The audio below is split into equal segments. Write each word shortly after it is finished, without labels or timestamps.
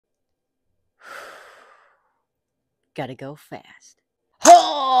Gotta go fast.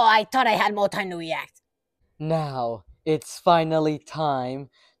 Oh, I thought I had more time to react. Now, it's finally time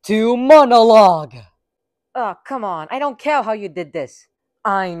to monologue! Oh, come on. I don't care how you did this.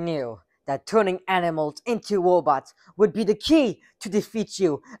 I knew that turning animals into robots would be the key to defeat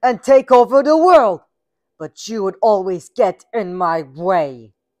you and take over the world. But you would always get in my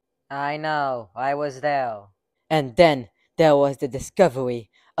way. I know. I was there. And then there was the discovery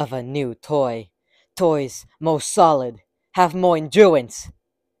of a new toy. Toys more solid, have more endurance,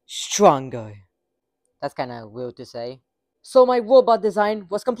 stronger. That's kind of weird to say. So my robot design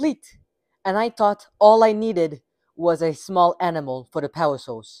was complete, and I thought all I needed was a small animal for the power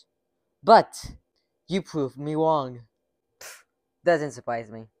source. But you proved me wrong. Doesn't surprise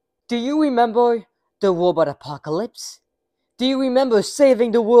me. Do you remember the robot apocalypse? Do you remember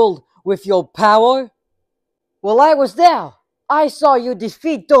saving the world with your power? Well, I was there. I saw you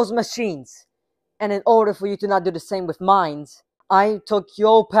defeat those machines. And in order for you to not do the same with mine, I took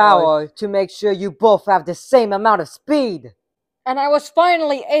your power to make sure you both have the same amount of speed. And I was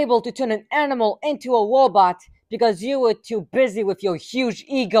finally able to turn an animal into a robot because you were too busy with your huge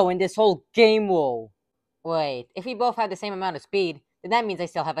ego in this whole game war. Wait, if we both have the same amount of speed, then that means I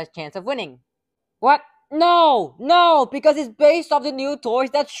still have a chance of winning. What? No, because it's based off the new toys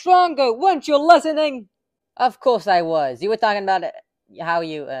that's stronger. Weren't you listening? Of course I was. You were talking about how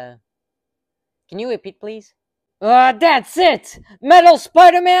you, Can you repeat, please? That's it! Metal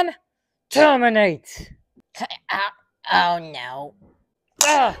Spider-Man, terminate! Oh no.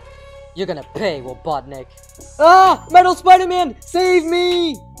 You're gonna pay, Robotnik. Metal Spider-Man, save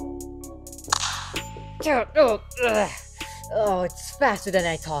me! Oh, it's faster than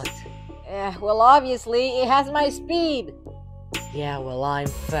I thought. Well, obviously, it has my speed. Yeah, well, I'm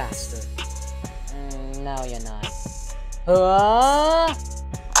faster. No, you're not.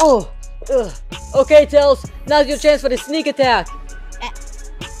 Okay, Tails, now's your chance for the sneak attack.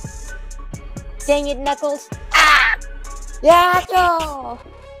 Dang it, Knuckles. Yeah, no!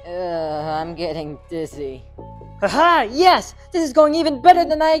 I'm getting dizzy. Haha, yes! This is going even better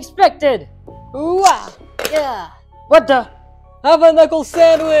than I expected! Ooh-ah! Yeah! What the? Have a knuckle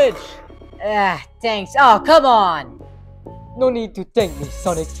sandwich! Thanks. Oh, come on! No need to thank me,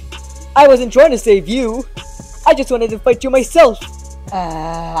 Sonic. I wasn't trying to save you. I just wanted to fight you myself.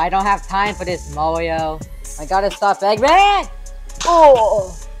 I don't have time for this, Mario. I gotta stop Eggman!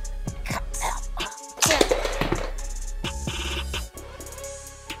 Oh!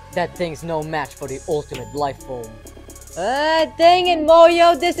 That thing's no match for the ultimate life form. Dang it,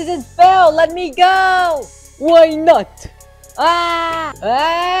 Mario! This isn't fair! Let me go! Why not?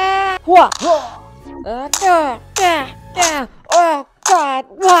 What? Oh God!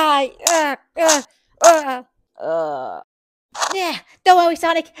 Why? Yeah, don't worry,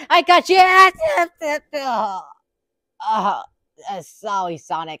 Sonic. I got you. Sorry,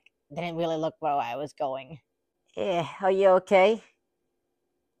 Sonic. Didn't really look where I was going. Are you okay?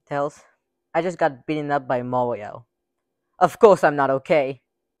 Tails, I just got beaten up by Mario. Of course I'm not okay.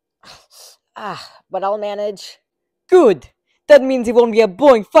 But I'll manage. Good! That means it won't be a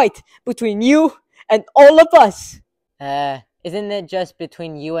boring fight between you and all of us! Isn't it just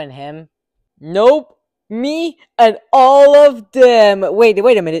between you and him? Nope! Me and all of them! Wait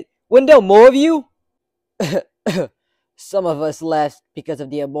a minute. Weren't there more of you? Some of us left because of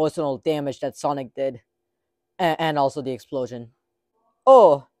the emotional damage that Sonic did. And also the explosion.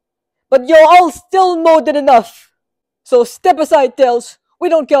 Oh! But you're all still more than enough! So step aside, Tails. We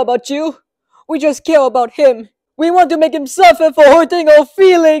don't care about you. We just care about him. We want to make him suffer for hurting our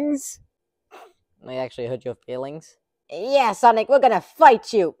feelings! I actually hurt your feelings? Yeah, Sonic, we're gonna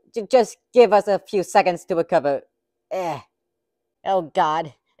fight you. Just give us a few seconds to recover. Oh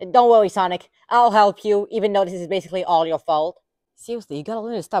God. Don't worry, Sonic. I'll help you, even though this is basically all your fault. Seriously, you gotta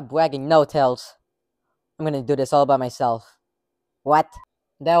learn to stop bragging, no, Tails. I'm gonna do this all by myself. What?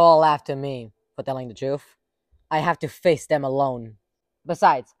 They're all after me, for telling the truth. I have to face them alone.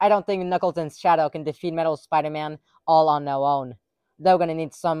 Besides, I don't think Knuckles and Shadow can defeat Metal Spider-Man all on their own. They're gonna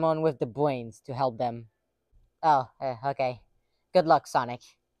need someone with the brains to help them. Oh, okay. Good luck, Sonic.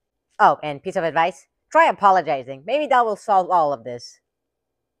 Oh, and piece of advice? Try apologizing. Maybe that will solve all of this.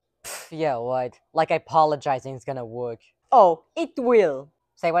 Yeah, what? Like apologizing is gonna work. Oh, it will.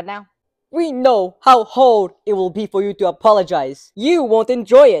 Say what now? We know how hard it will be for you to apologize. You won't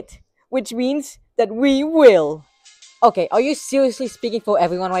enjoy it, which means that we will. Okay, are you seriously speaking for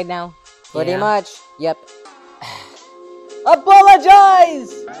everyone right now? Pretty much. Yep.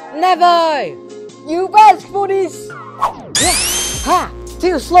 Apologize! Never! You've asked for this! Yeah. Ha!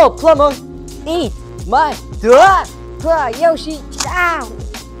 Too slow, plumber! Eat my Yoshi! Ow!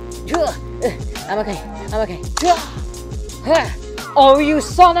 I'm okay. Oh, you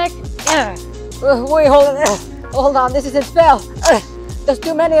Sonic? Wait, hold on, this isn't fair. There's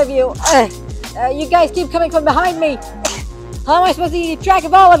too many of you. You guys keep coming from behind me. How am I supposed to keep track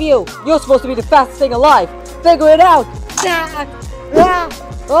of all of you? You're supposed to be the fastest thing alive. Figure it out.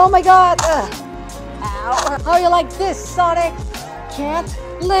 Oh my god. Ow. How you like this, Sonic? Can't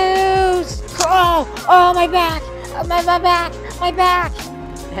lose. Oh, my back. My back. My back.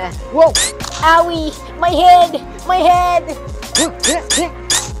 Whoa. Owie. My head. My head.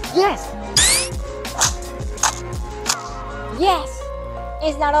 Yes. Yes.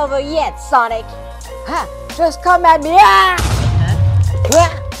 It's not over yet, Sonic. Just come at me.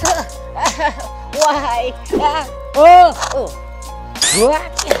 Why?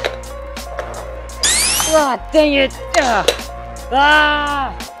 Oh, dang it.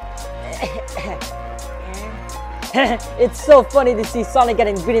 It's so funny to see Sonic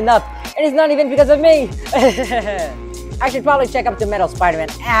getting beaten up, and it's not even because of me. I should probably check up the Metal Spider-Man.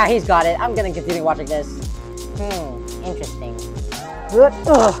 He's got it. I'm gonna continue watching this. Interesting.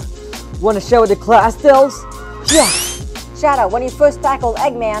 Want to share with the class, Dills? Yeah. Shadow, when he first tackled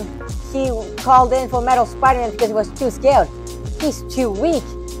Eggman, he called in for Metal Spider-Man because he was too scared. He's too weak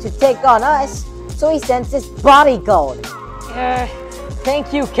to take on us, so he sends his bodyguard.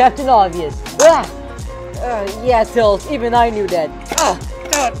 Thank you, Captain Obvious. Yeah, Dills, even I knew that.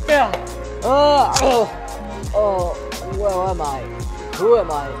 Where am I? Who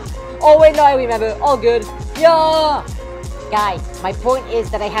am I? Oh wait, no, I remember. All good. Yeah! Guys, my point is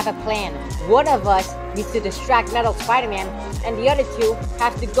that I have a plan. One of us needs to distract Metal Spider-Man, and the other two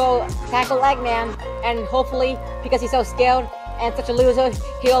have to go tackle Eggman, and hopefully, because he's so scared and such a loser,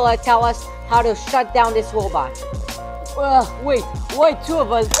 he'll tell us how to shut down this robot. Wait, why two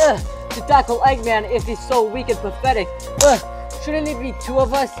of us to tackle Eggman if he's so weak and pathetic? Shouldn't it be two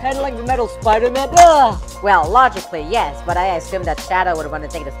of us handling the Metal Spider-Man? Well, logically, yes, but I assume that Shadow would want to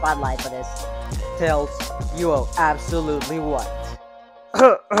take the spotlight for this. Tails, you are absolutely right.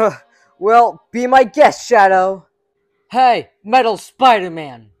 Well, be my guest, Shadow. Hey, Metal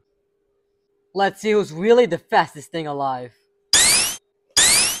Spider-Man. Let's see who's really the fastest thing alive.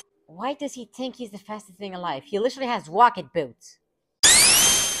 Why does he think he's the fastest thing alive? He literally has rocket boots.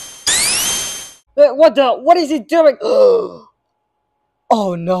 What is he doing? Oh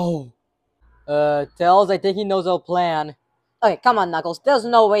no. Tails, I think he knows our plan. Okay, come on, Knuckles. There's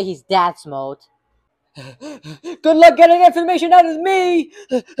no way he's that smart. Good luck getting information out of me!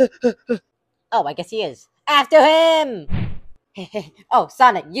 Oh, I guess he is. After him! Oh,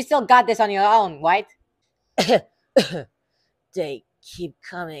 Sonic, you still got this on your own, right? They keep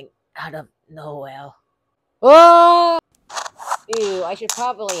coming out of nowhere. Oh! Ew, I should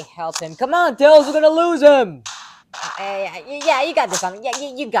probably help him. Come on, Tails, we're gonna lose him! Yeah, you got this, Sonic. Yeah,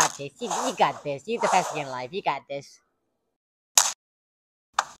 you got this. You got this. You're the fastest in life. You got this.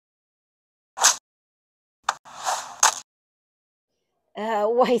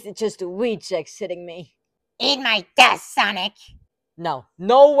 Why is it just a reject hitting me? Eat my dust, Sonic! No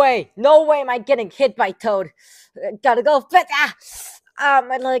way am I getting hit by Toad. Gotta go fast.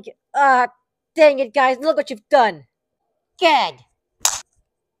 My leg. Dang it, guys, look what you've done. Good.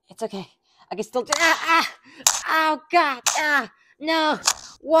 It's okay. I can still. Oh, God. No.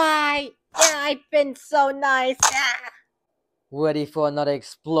 Why? I've been so nice. Ready for another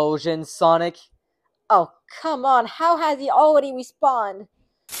explosion, Sonic? Oh, come on. How has he already respawned?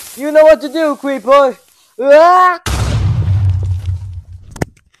 You know what to do, Creeper.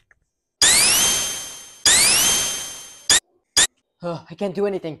 I can't do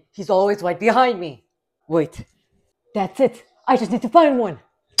anything. He's always right behind me. Wait. That's it. I just need to find one.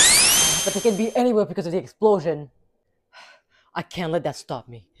 But they can be anywhere because of the explosion. I can't let that stop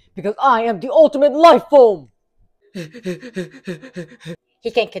me. Because I am the ultimate life form.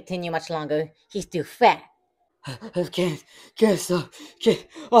 He can't continue much longer. He's too fat. I can't stop.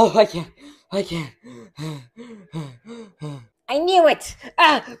 I can't. I knew it!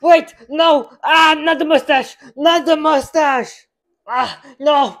 Wait, no! Not the mustache! Not the mustache!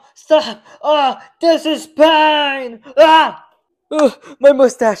 No! Stop! This is pain! My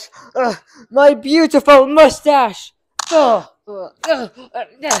mustache! My beautiful mustache! Talk!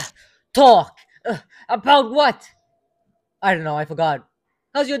 About what? I don't know, I forgot.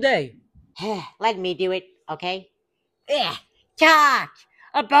 How's your day? Let me do it, okay? Talk!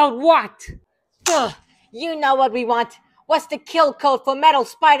 About what? You know what we want. What's the kill code for Metal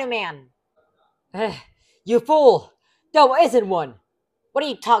Spider-Man? You fool! There isn't one! What are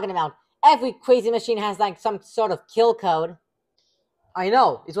you talking about? Every crazy machine has like some sort of kill code. I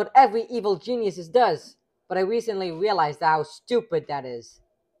know, it's what every evil genius does. But I recently realized how stupid that is.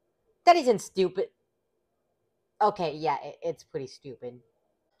 That isn't stupid. Okay, yeah, it's pretty stupid.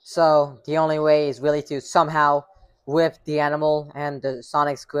 So the only way is really to somehow whip the animal and the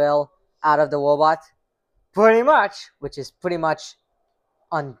Sonic Squill out of the robot? Pretty much, which is pretty much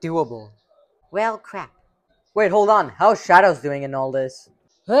undoable. Well, crap. Wait, hold on. How's Shadow's doing in all this?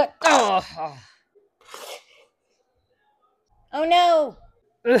 Oh no!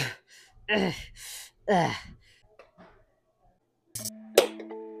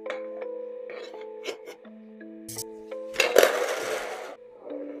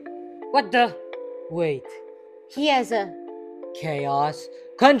 What the? Wait. He has a... Chaos.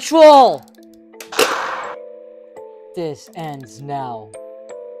 Control! This ends now.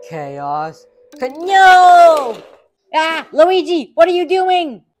 Chaos. No! Ah, Luigi, what are you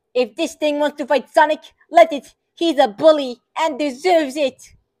doing? If this thing wants to fight Sonic, let it. He's a bully and deserves it.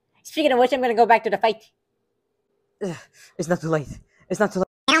 Speaking of which, I'm gonna go back to the fight. It's not too late. It's not too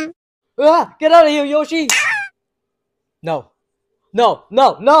late. Ah! Get out of here, Yoshi! No. No,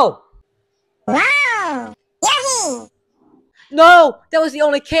 no, no! Wow! Yahoo! No! That was the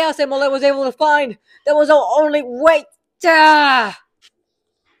only Chaos Emerald I was able to find! That was the only... Wait! Ah!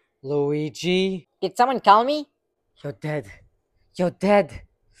 Luigi? Did someone call me? You're dead. You're dead.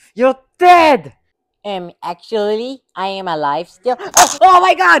 You're dead! Actually, I am alive still. Oh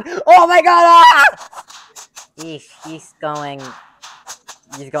my god! Oh my god! Ah! He's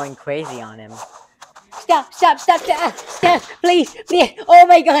going crazy on him. Stop, please, oh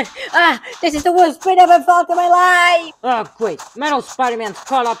my god, this is the worst pain I've ever felt in my life. Oh, great. Metal Spider-Man's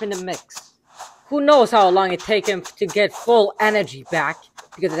caught up in the mix. Who knows how long it take him to get full energy back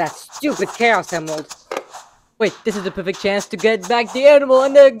because of that stupid Chaos Emerald. Wait, this is the perfect chance to get back the animal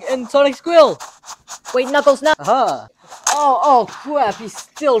and Sonic Squill. Wait, Knuckles, now. Oh, crap, he's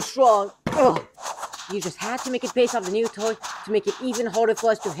still strong. Ugh. You just had to make it based off the new toy to make it even harder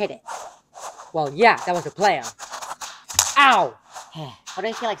for us to hit it. Well, yeah, that was the plan. Ow! What do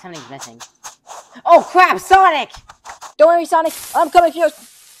I feel like something's missing? Oh crap, Sonic! Don't worry, Sonic, I'm coming for you.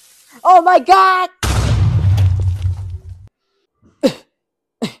 Oh my god!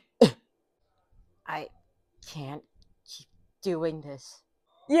 I can't keep doing this.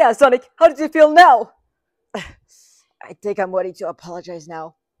 Yeah, Sonic, how does it feel now? I think I'm ready to apologize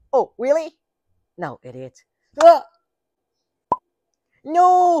now. Oh, really? No, idiot. Ah!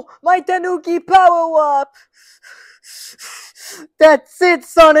 No! My Tanuki power-up! That's it,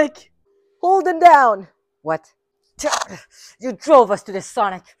 Sonic! Hold him down! What? You drove us to this,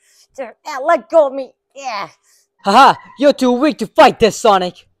 Sonic! Let go of me! Yeah! Haha, you're too weak to fight this,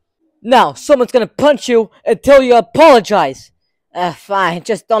 Sonic! Now, someone's gonna punch you until you apologize! Fine,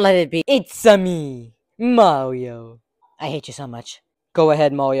 just don't let it be. It's-a me, Mario. I hate you so much. Go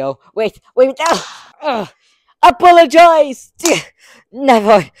ahead, Mario. Wait, Apologize!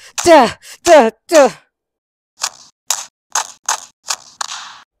 never!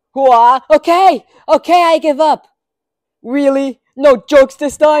 Okay, I give up. Really? No jokes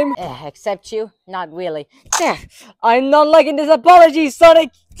this time? Except you? Not really. I'm not liking this apology, Sonic!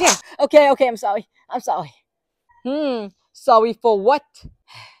 Okay, I'm sorry. Sorry for what?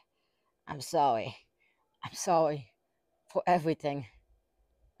 I'm sorry. I'm sorry for everything.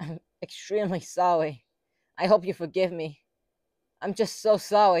 I'm extremely sorry. I hope you forgive me. I'm just so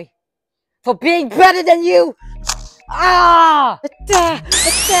sorry for being better than you! Ah! Yeah!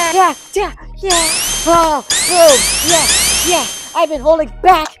 Oh, boom! Yeah! I've been holding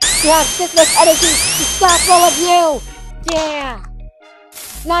back to have this much energy to stop all of you! Yeah!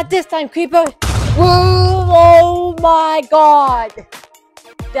 Not this time, Creeper! Whoa! Oh my god!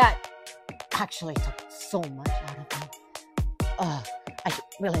 That actually took so much out of me. I should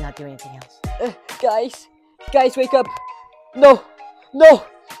really not do anything else. Guys, wake up! No!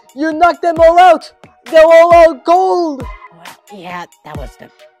 You knocked them all out! They're all out cold! Well, yeah, that was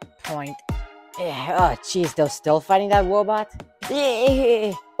the point. Oh, jeez, they're still fighting that robot?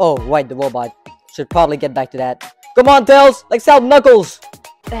 Oh, right, the robot. Should probably get back to that. Come on, Tails! Let's help Knuckles!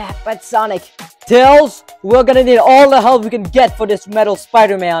 But Sonic... Tails, we're gonna need all the help we can get for this Metal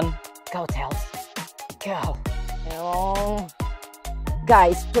Spider-Man. Go, Tails. Go. Oh.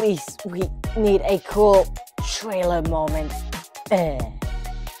 Guys, please, we need a cool trailer moment.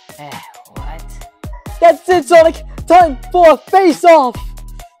 What? That's it, Sonic! Time for a face-off!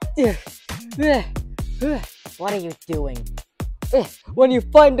 What are you doing? When you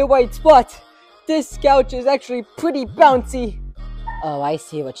find the right spot, this couch is actually pretty bouncy. Oh, I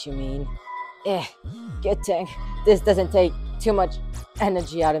see what you mean. Good thing this doesn't take too much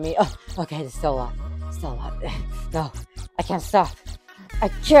energy out of me. Oh, okay, there's still a lot. No, I can't stop. I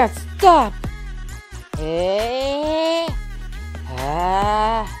can't stop!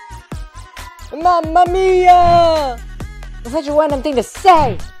 Mamma mia! That's such a random thing to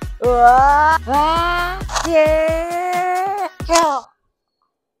say! Yeah!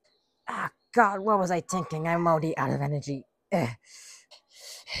 Ah, God, what was I thinking? I'm already out of energy.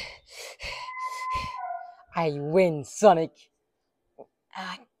 I win, Sonic!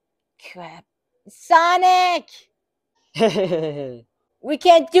 Ah, crap. Sonic! We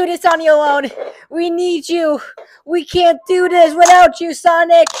can't do this on your own! We need you! We can't do this without you,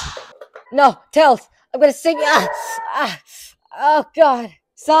 Sonic! No, Tails! I'm gonna sing. Oh, God!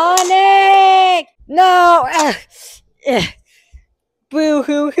 Sonic! No! Boo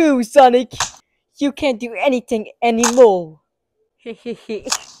hoo hoo, Sonic! You can't do anything anymore!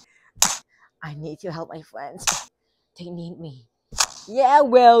 I need your help, my friends. They need me. Yeah,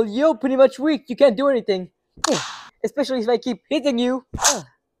 well, you're pretty much weak. You can't do anything. Especially if I keep hitting you.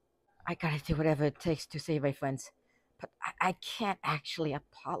 I gotta do whatever it takes to save my friends. But I can't actually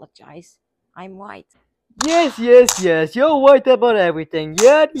apologize. I'm white. Yes, yes, yes. You're right about everything.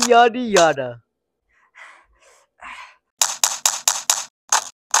 Yada yada yada.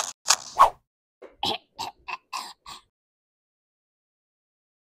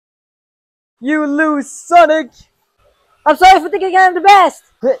 You lose, Sonic! I'm sorry for thinking I'm the best!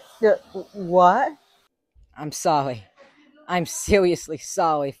 What? I'm sorry. I'm seriously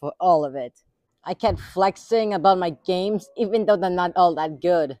sorry for all of it. I kept flexing about my games even though they're not all that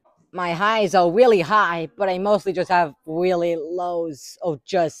good. My highs are really high, but I mostly just have really lows or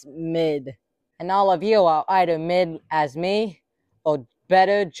just mid. And all of you are either mid as me, or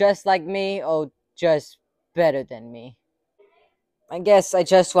better just like me, or just better than me. I guess I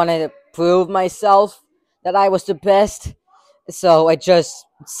just wanted to prove myself that I was the best, so I just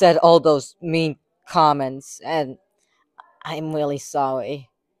said all those mean comments, and I'm really sorry.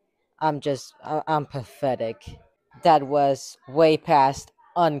 I'm pathetic. That was way past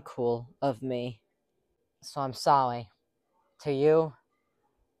uncool of me. So I'm sorry. To you,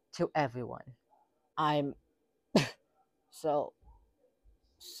 to everyone. I'm so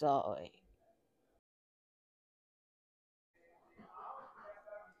sorry.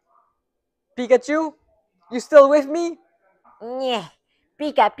 Pikachu? You still with me? Yeah,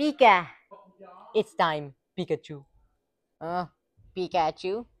 Pika Pika. It's time, Pikachu.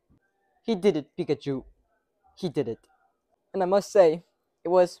 Pikachu. He did it, Pikachu. He did it. And I must say, it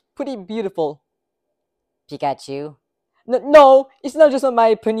was pretty beautiful. Pikachu. No, it's not just my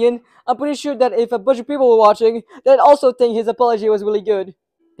opinion. I'm pretty sure that if a bunch of people were watching, they'd also think his apology was really good.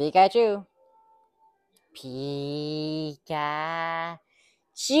 Pikachu. Pikachu.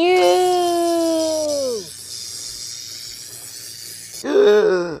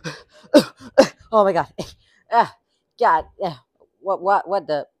 Oh my god. God. What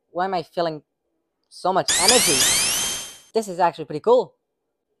the? Why am I feeling so much energy? This is actually pretty cool.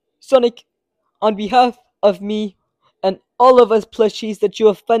 Sonic, on behalf of me and all of us plushies that you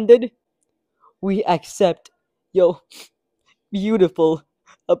offended, we accept your beautiful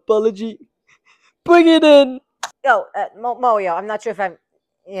apology. Bring it in! Yo, Mario, I'm not sure if I'm.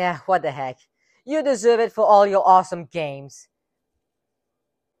 Yeah, what the heck. You deserve it for all your awesome games.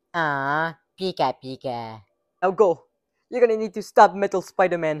 Pika Pika. Now go. You're gonna need to stop Metal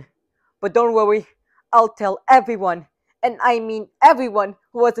Spider-Man. But don't worry, I'll tell everyone, and I mean everyone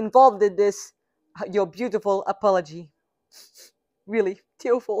who was involved in this, your beautiful apology. Really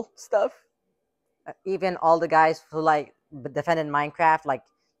tearful stuff. Even all the guys who defended Minecraft, like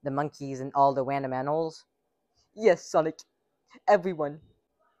the monkeys and all the random animals. Yes, Sonic. Everyone.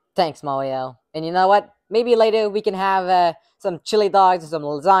 Thanks, Mario. And you know what? Maybe later we can have some chili dogs, some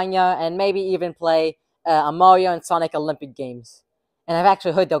lasagna, and maybe even play a Mario and Sonic Olympic Games. And I've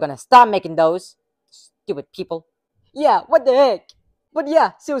actually heard they're gonna stop making those. Stupid people. Yeah, what the heck? But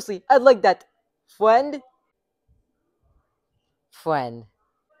yeah, seriously, I'd like that. Friend? Friend.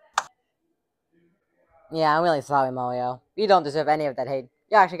 Yeah, I'm really sorry, Mario. You don't deserve any of that hate.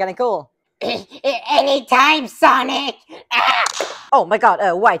 You're actually kinda cool. Anytime, Sonic! Oh my god,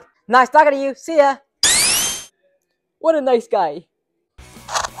 White. Nice talking to you. See ya. What a nice guy.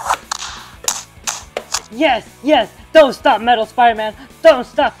 Yes, yes, don't stop, Metal Spider-Man. Don't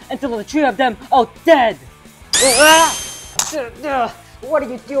stop until the three of them are dead. What are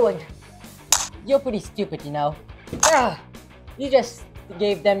you doing? You're pretty stupid, you know. You just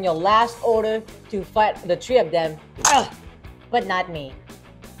gave them your last order to fight the three of them. But not me.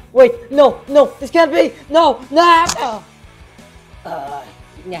 Wait, no, this can't be. No. Nah,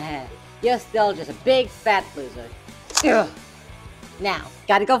 you're still just a big fat loser. Now,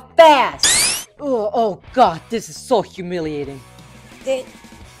 gotta go fast. Oh god, this is so humiliating.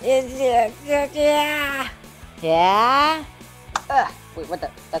 Yeah? Wait, what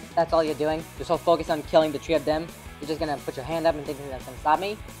the? That's all you're doing? You're so focused on killing the three of them, you're just gonna put your hand up and think that's gonna stop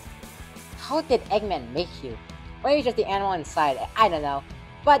me? How did Eggman make you? Or maybe just the animal inside, I don't know.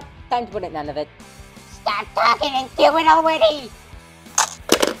 But, time to put an end of it. Stop talking and do it already!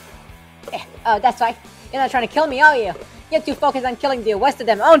 Oh, that's right. You're not trying to kill me, are you? You're too focused on killing the rest of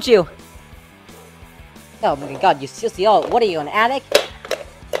them, aren't you? Oh my god, you seriously all. What are you, an addict?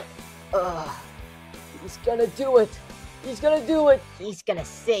 Ugh. He's gonna do it. He's gonna do it. He's gonna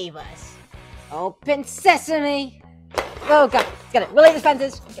save us. Open sesame! Oh god, he's gonna relay the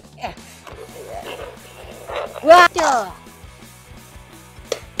fences. Ugh.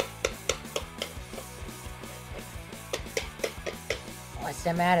 What's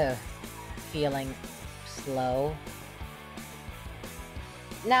the matter? Feeling slow?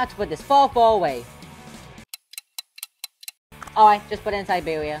 Now to put this far, far away. Alright, just put it in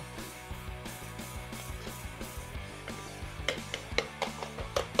Siberia.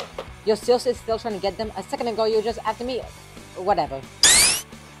 You're seriously still trying to get them? A second ago you were just after me. Whatever.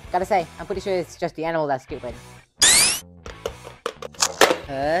 Gotta say, I'm pretty sure it's just the animal that's stupid.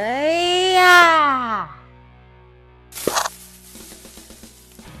 Yeah!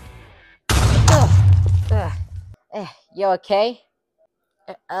 You okay?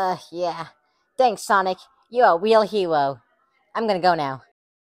 Yeah. Thanks, Sonic. You're a real hero. I'm gonna go now.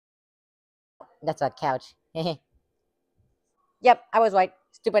 That's that couch. Yep, I was right.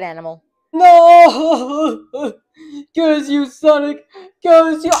 Stupid animal. No! Curse you, Sonic!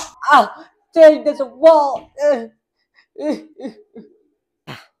 Curse you! Ah! Dang, there's a wall!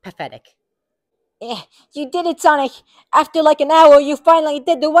 Pathetic. You did it, Sonic! After like an hour, you finally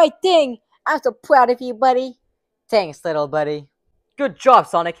did the right thing! I'm so proud of you, buddy! Thanks, little buddy. Good job,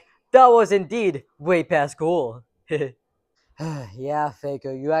 Sonic. That was indeed way past cool. Yeah,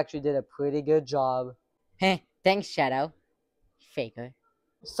 Faker, you actually did a pretty good job. Thanks, Shadow. Faker.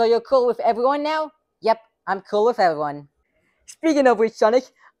 So you're cool with everyone now? Yep, I'm cool with everyone. Speaking of which, Sonic,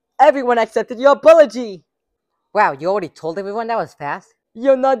 everyone accepted your apology. Wow, you already told everyone that was fast?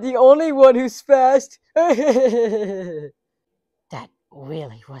 You're not the only one who's fast. That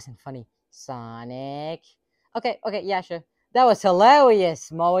really wasn't funny, Sonic. Okay, yeah, sure. That was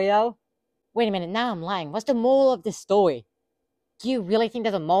hilarious, Mario. Wait a minute, now I'm lying. What's the moral of this story? Do you really think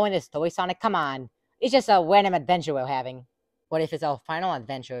there's a moral in this story, Sonic? Come on. It's just a random adventure we're having. What if it's our final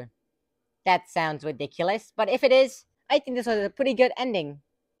adventure? That sounds ridiculous, but if it is, I think this was a pretty good ending.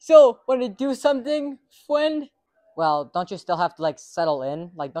 So, wanna do something, friend? Well, don't you still have to, like, settle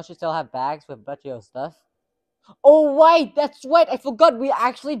in? Like, don't you still have bags with a bunch of your stuff? Oh, right, that's right. I forgot we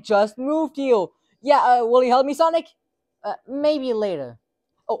actually just moved here. Yeah, will you help me, Sonic? Maybe later.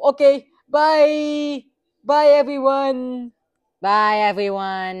 Oh, okay. Bye. Bye, everyone. Bye,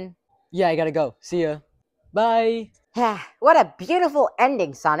 everyone. Yeah, I gotta go. See ya. Bye. What a beautiful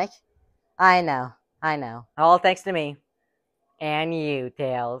ending, Sonic. I know. All thanks to me. And you,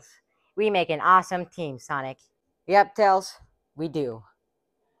 Tails. We make an awesome team, Sonic. Yep, Tails. We do.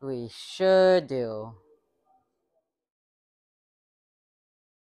 We sure do.